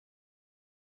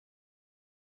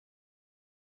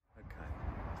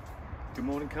Good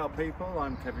morning car people,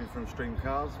 I'm Kevin from Stream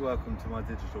Cars. Welcome to my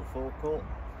digital forecourt.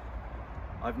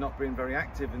 I've not been very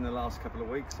active in the last couple of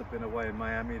weeks. I've been away in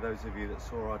Miami, those of you that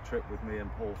saw our trip with me and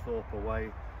Paul Thorpe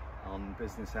away on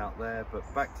business out there, but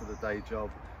back to the day job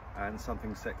and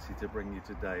something sexy to bring you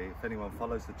today. If anyone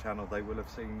follows the channel, they will have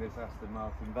seen this Aston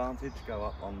Vantage go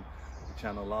up on the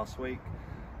channel last week.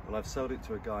 Well, I've sold it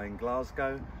to a guy in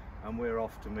Glasgow and we're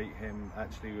off to meet him.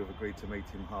 Actually, we've agreed to meet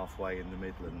him halfway in the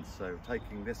Midlands, so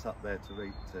taking this up there to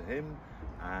meet to him,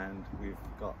 and we've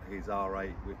got his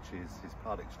R8, which is his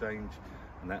part exchange,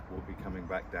 and that will be coming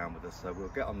back down with us. So we'll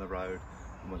get on the road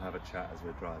and we'll have a chat as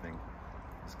we're driving.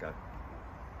 Let's go.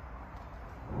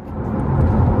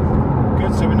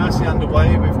 Good, so we're nicely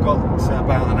underway. We've got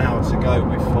about an hour to go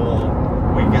before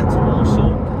we get to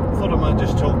Warsaw. Thought I might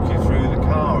just talk you through the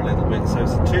car a little bit. So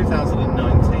it's a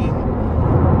 2019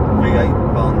 V8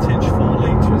 Vantage 4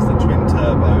 litre, is the twin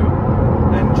turbo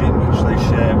engine which they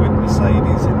share with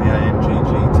Mercedes in the AMG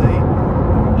GT.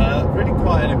 Really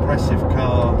quite an impressive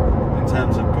car in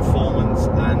terms of performance,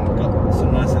 and got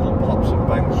some nice little pops and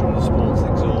bangs from the sports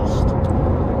exhaust.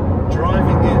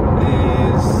 Driving it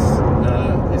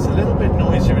is a little bit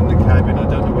noisier in the cabin. I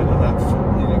don't know whether that's,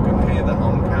 you can hear that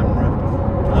on camera.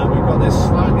 We've got this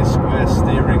slightly square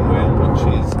steering wheel,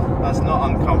 that's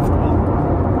not uncomfortable,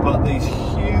 but these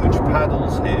huge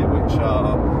paddles here, which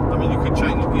are, I mean, you could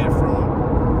change gear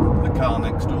from the car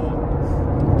next door.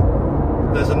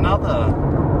 There's another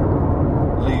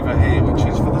lever here which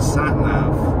is for the sat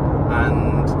nav,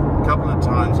 and a couple of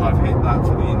times I've hit that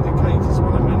for the indicators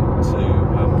when I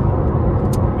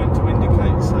meant to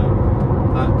indicate, so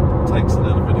that takes a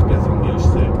little bit of getting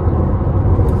used to.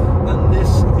 And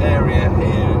this area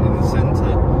here in the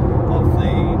centre of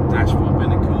the dashboard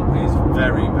binnacle is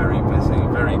very, very busy,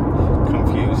 very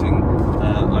confusing.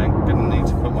 I'm going to need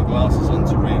to put my glasses on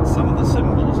to read some of the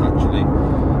symbols actually,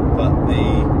 but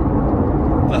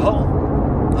the whole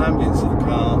ambience of the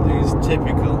car is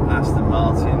typical Aston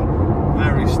Martin,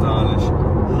 very stylish,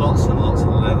 lots and lots of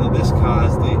leather. This car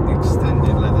has the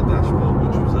extended leather dashboard,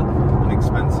 which was an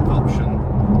expensive option.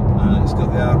 It's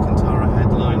got the Alcantara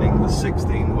headlining, the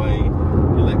 16-way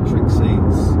electric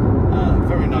seats.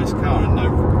 Very nice car, and no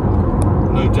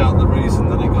doubt the reason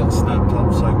that it got snapped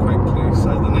up so quickly.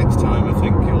 So the next time I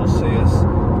think you'll see us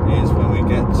is when we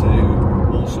get to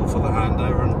Warsaw for the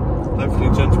handover, and hopefully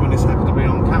the gentleman is happy to be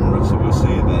on camera, so we'll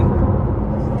see you then.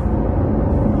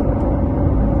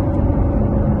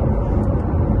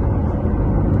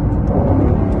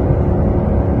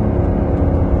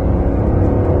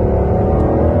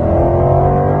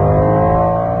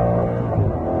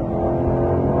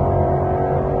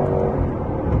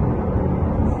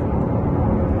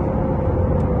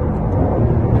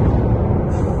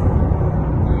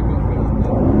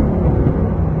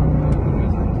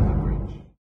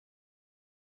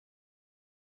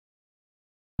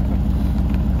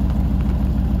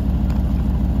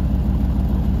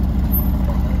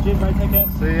 Cheers, mate, take care.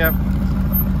 See ya.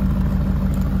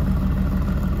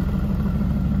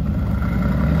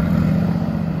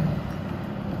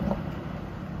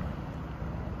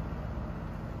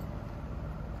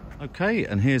 Okay,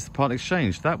 and here's the part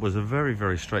exchange. That was a very,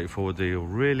 very straightforward deal.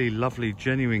 Really lovely,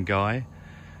 genuine guy,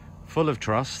 full of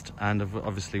trust, and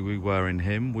obviously we were in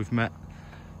him. We've met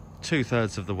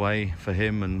 2/3 of the way for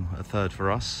him and a third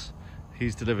for us.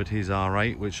 He's delivered his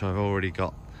R8, which I've already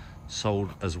got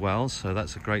sold as well, so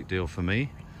that's a great deal for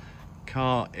me.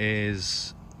 Car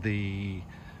is the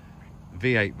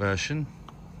V8 version,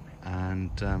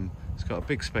 and it's got a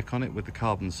big spec on it with the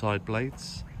carbon side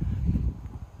blades.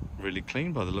 Really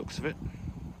clean by the looks of it.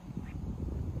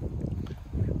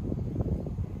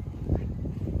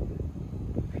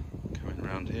 Coming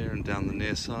around here and down the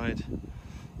near side,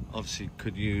 obviously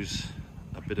could use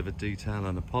a bit of a detail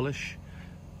and a polish,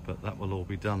 but that will all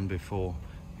be done before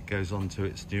goes on to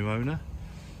its new owner.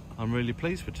 I'm really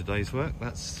pleased with today's work.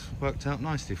 That's worked out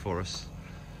nicely for us.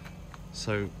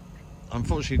 So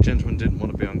unfortunately the gentleman didn't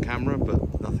want to be on camera,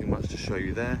 but nothing much to show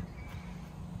you there.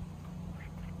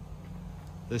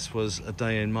 This was a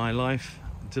day in my life,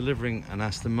 delivering an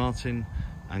Aston Martin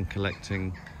and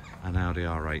collecting an Audi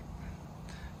R8.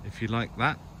 If you like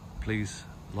that, please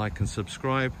like and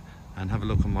subscribe, and have a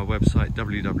look on my website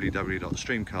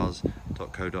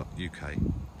www.streamcars.co.uk.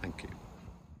 Thank you.